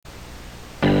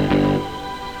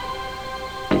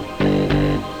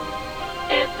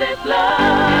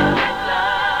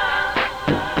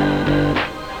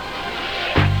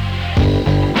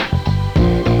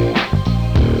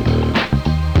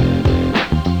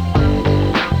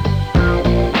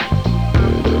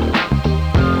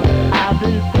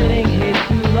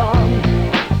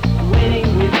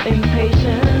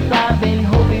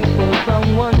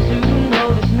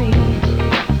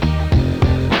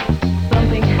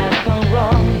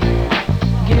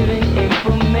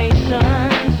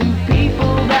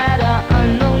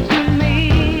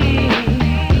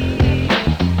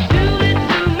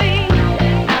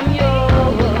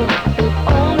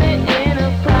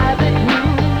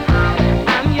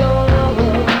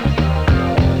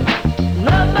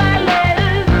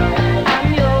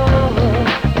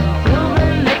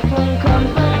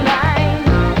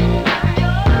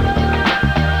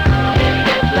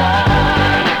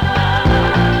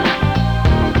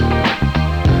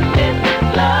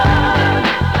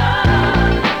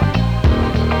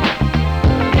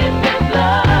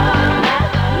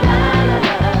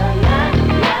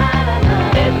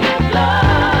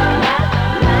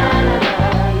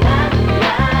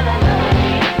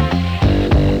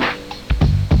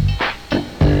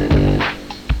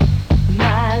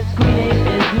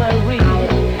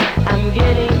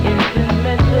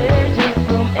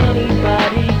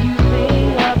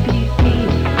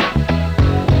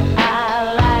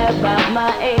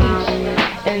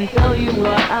and tell you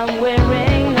what I'm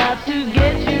wearing, not to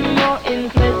get you more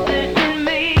interested in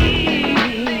me.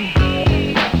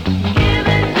 Give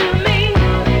it to me,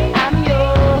 I'm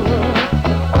yours,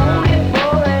 only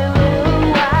for a little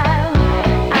while.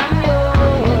 I'm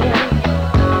yours.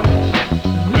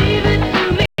 Leave it to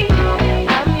me,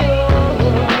 I'm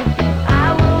yours. I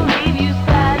will leave you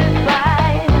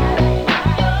satisfied.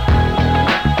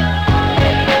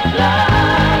 If it's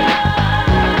love,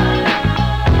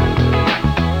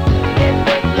 if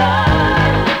it's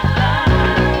love,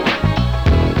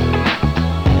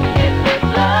 if it's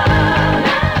love,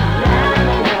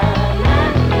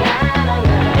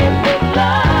 if it's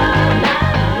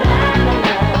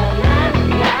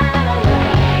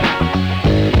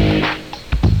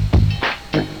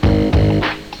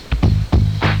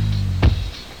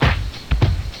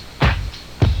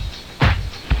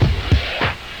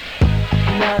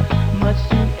not much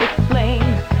to explain,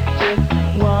 just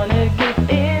wanna get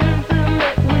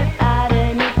intimate without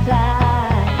any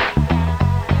tie.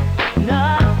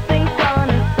 Nothing's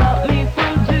gonna stop me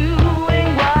from doing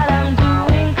what I'm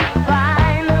doing.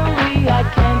 Finally, I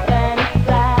can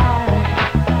fantasize.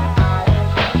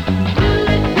 Do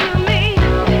it to me,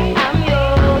 I'm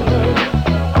yours,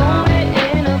 only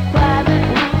in a private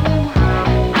room.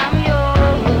 I'm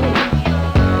yours.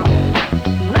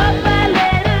 Love by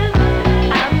letters,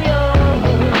 I'm yours,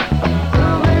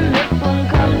 till the next one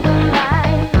comes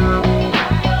alive.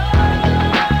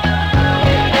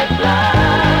 If it's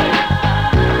love,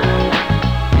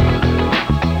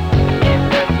 if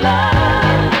it's love.